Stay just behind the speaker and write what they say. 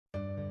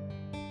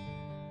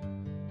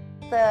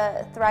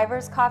The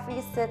Thrivers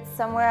coffee sits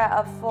somewhere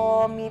at a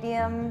full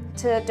medium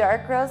to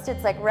dark roast.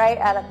 It's like right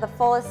at the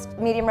fullest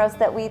medium roast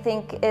that we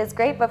think is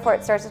great before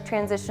it starts to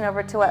transition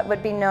over to what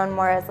would be known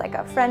more as like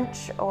a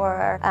French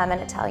or an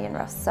Italian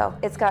roast. So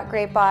it's got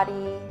great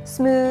body,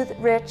 smooth,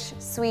 rich,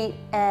 sweet,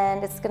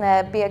 and it's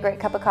gonna be a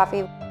great cup of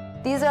coffee.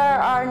 These are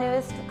our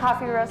newest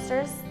coffee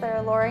roasters.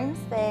 They're Loring's.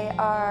 They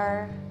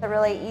are a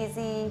really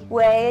easy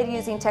way of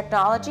using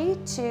technology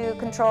to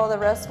control the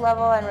roast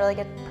level and really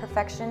get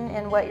perfection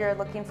in what you're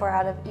looking for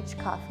out of each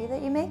coffee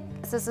that you make.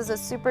 This is a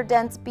super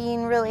dense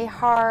bean, really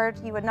hard.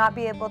 You would not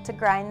be able to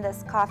grind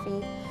this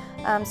coffee.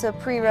 So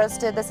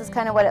pre-roasted, this is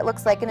kind of what it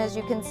looks like, and as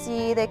you can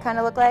see, they kind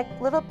of look like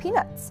little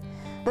peanuts.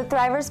 The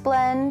Thrivers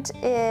blend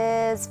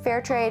is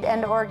fair trade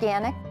and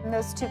organic. And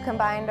those two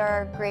combined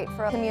are great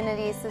for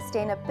community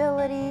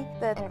sustainability,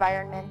 the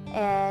environment,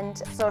 and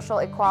social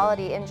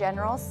equality in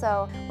general.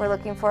 So we're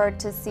looking forward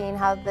to seeing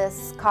how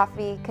this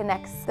coffee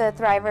connects the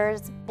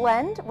Thrivers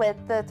blend with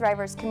the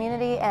Thrivers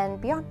community and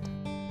beyond.